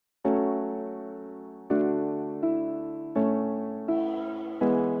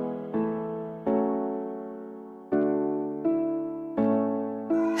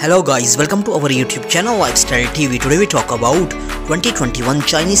Hello guys, welcome to our YouTube channel Lifestyle TV. Today we talk about 2021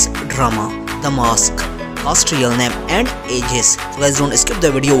 Chinese drama, The Mask, cast, real name and ages. So guys, don't skip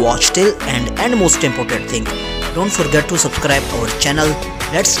the video, watch till end, and most important thing, don't forget to subscribe our channel.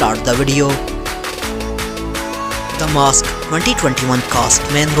 Let's start the video. The Mask 2021 cast.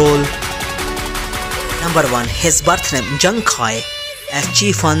 Main role: Number 1, his birth name Zheng as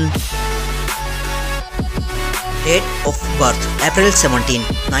Chi Fan. Date of birth April 17,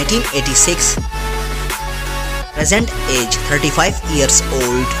 1986. Present age 35 years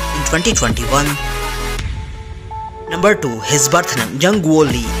old in 2021. Number 2, his birth name Zhang Guo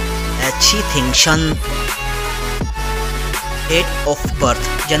as Ji Ting Shan. Date of birth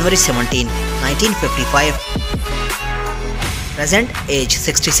January 17, 1955. Present age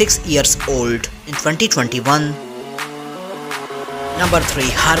 66 years old in 2021. Number 3,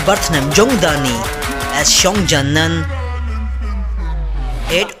 her birth name Zhong as Xiong Zhen Nan.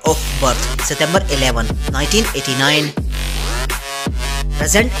 Date of birth September 11, 1989.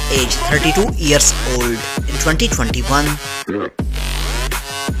 Present age 32 years old in 2021.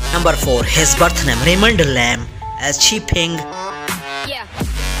 Number 4, his birth name Raymond Lam as Chi Ping.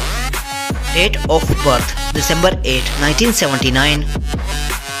 Date of birth December 8, 1979.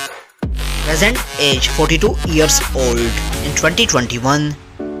 Present age 42 years old in 2021.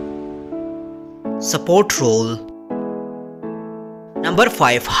 Support role. Number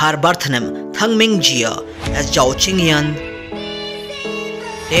 5, her birth name Tang as Zhao Qing Yan.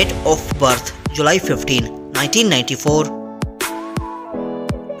 Date of birth July 15, 1994.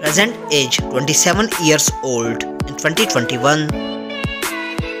 Present age 27 years old in 2021.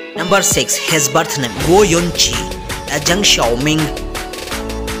 Number 6, his birth name Guo as Zheng Xiao.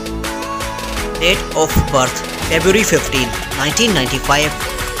 Date of birth February 15,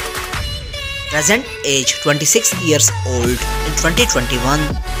 1995. Present age 26 years old in 2021.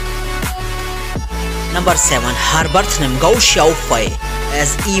 Number 7, her birth name Gao Xiao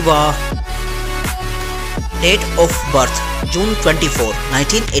as Eva. Date of birth June 24,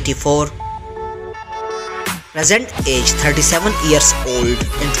 1984. Present age 37 years old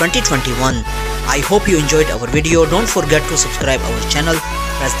in 2021. I hope you enjoyed our video. Don't forget to subscribe our channel.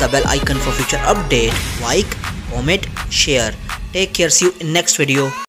 Press the bell icon for future update. Like, comment, share. Take care. See you in next video.